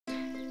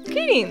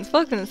Greetings!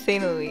 Welcome to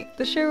Saint of the Week,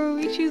 the show where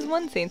we choose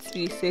one saint to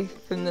be safe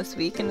from this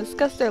week and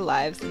discuss their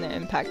lives and their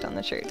impact on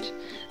the church.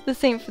 The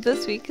saint for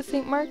this week is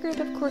Saint Margaret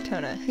of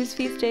Cortona, whose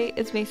feast day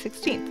is May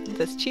 16th,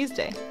 this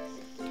Tuesday.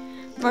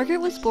 Margaret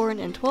was born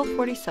in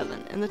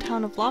 1247 in the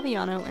town of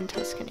Laviano in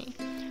Tuscany.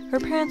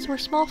 Her parents were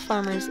small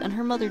farmers and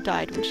her mother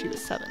died when she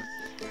was 7.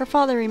 Her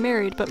father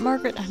remarried, but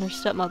Margaret and her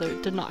stepmother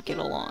did not get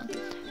along.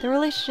 The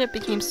relationship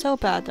became so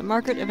bad that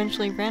Margaret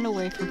eventually ran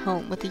away from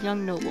home with a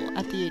young noble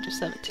at the age of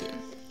 17.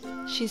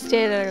 She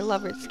stayed at her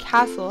lover's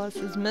castle as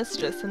his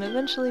mistress and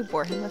eventually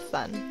bore him a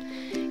son.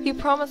 He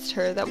promised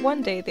her that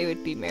one day they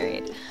would be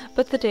married,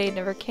 but the day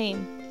never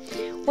came.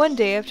 One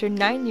day, after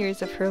 9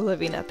 years of her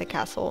living at the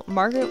castle,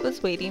 Margaret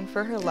was waiting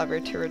for her lover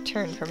to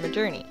return from a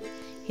journey.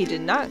 He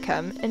did not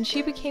come, and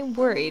she became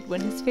worried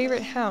when his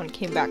favorite hound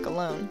came back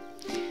alone.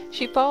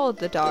 She followed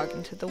the dog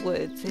into the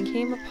woods and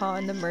came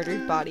upon the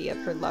murdered body of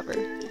her lover.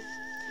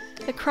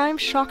 The crime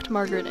shocked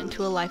Margaret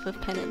into a life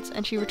of penance,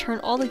 and she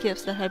returned all the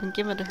gifts that had been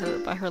given to her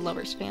by her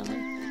lover's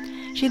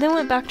family. She then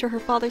went back to her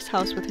father's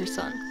house with her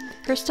son.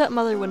 Her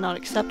stepmother would not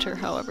accept her,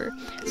 however,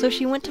 so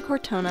she went to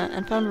Cortona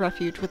and found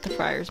refuge with the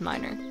friars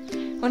minor.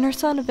 When her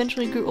son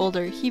eventually grew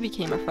older, he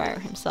became a friar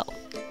himself.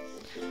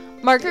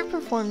 Margaret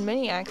performed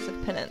many acts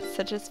of penance,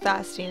 such as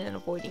fasting and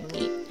avoiding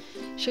meat.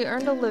 She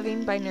earned a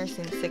living by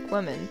nursing sick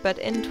women, but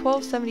in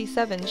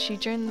 1277 she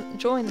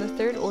joined the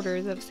Third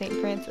Orders of St.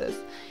 Francis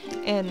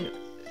and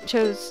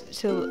chose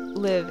to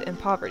live in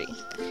poverty.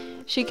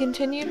 She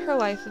continued her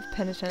life of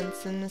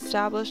penitence and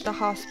established a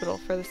hospital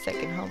for the sick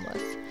and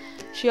homeless.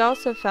 She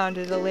also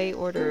founded a lay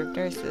order of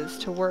nurses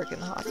to work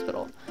in the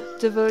hospital,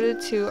 devoted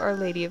to Our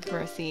Lady of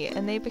Mercy,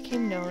 and they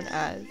became known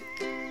as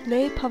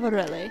Le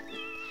Poverelle,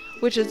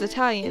 which is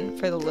Italian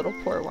for the little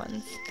poor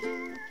ones.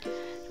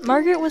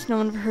 Margaret was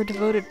known for her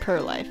devoted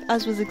prayer life,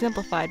 as was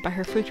exemplified by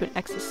her frequent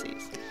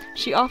ecstasies.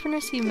 She often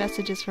received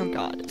messages from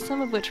God,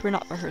 some of which were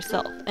not for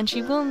herself, and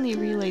she willingly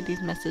relayed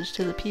these messages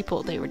to the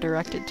people they were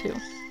directed to.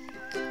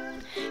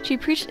 She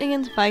preached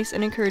against vice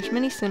and encouraged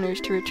many sinners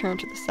to return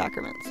to the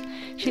sacraments.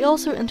 She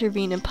also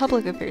intervened in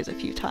public affairs a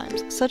few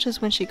times, such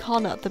as when she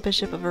called out the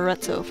Bishop of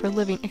Arezzo for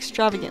living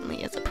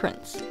extravagantly as a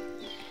prince.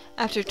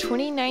 After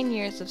 29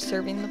 years of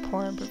serving the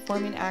poor and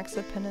performing acts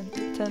of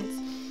penitence,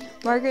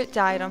 Margaret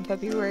died on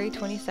February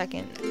 22,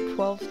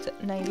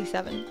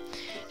 1297.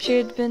 She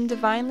had been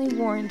divinely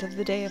warned of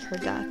the day of her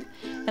death,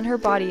 and her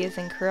body is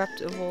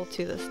incorruptible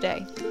to this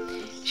day.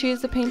 She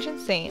is the patron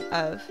saint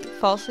of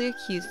falsely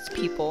accused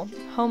people,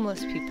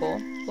 homeless people,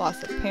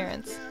 loss of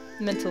parents,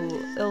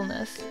 mental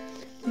illness,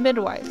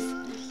 midwives,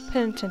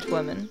 penitent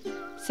women,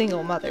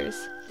 single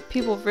mothers,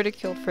 people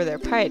ridiculed for their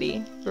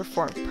piety,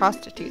 reformed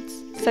prostitutes,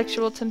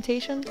 sexual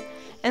temptation,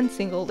 and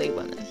single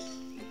laywomen.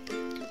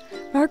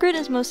 Margaret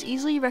is most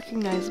easily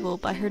recognizable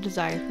by her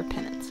desire for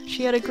penance.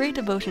 She had a great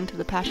devotion to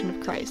the Passion of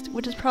Christ,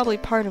 which is probably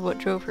part of what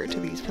drove her to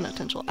these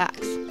penitential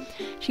acts.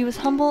 She was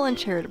humble and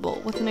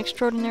charitable, with an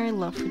extraordinary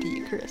love for the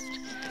Eucharist.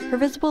 Her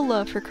visible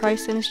love for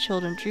Christ and his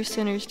children drew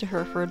sinners to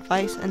her for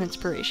advice and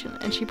inspiration,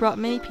 and she brought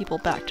many people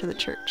back to the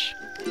church.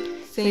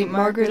 Saint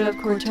Margaret of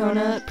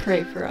Cortona,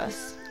 pray for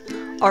us.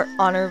 Our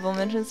honorable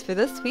mentions for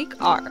this week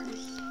are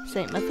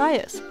Saint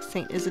Matthias,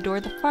 Saint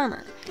Isidore the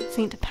Farmer,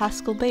 Saint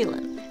Paschal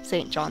Balin,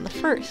 Saint John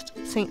I,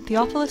 Saint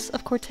Theophilus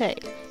of Corte,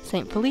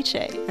 Saint Felice,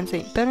 and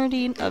Saint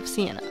Bernardine of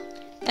Siena.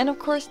 And of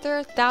course, there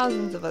are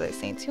thousands of other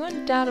saints who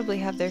undoubtedly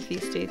have their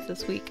feast days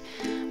this week,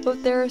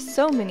 but there are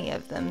so many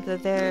of them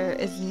that there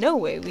is no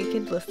way we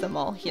could list them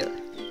all here.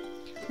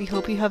 We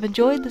hope you have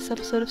enjoyed this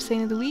episode of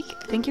Saint of the Week.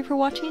 Thank you for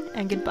watching,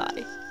 and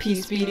goodbye.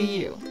 Peace be to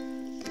you.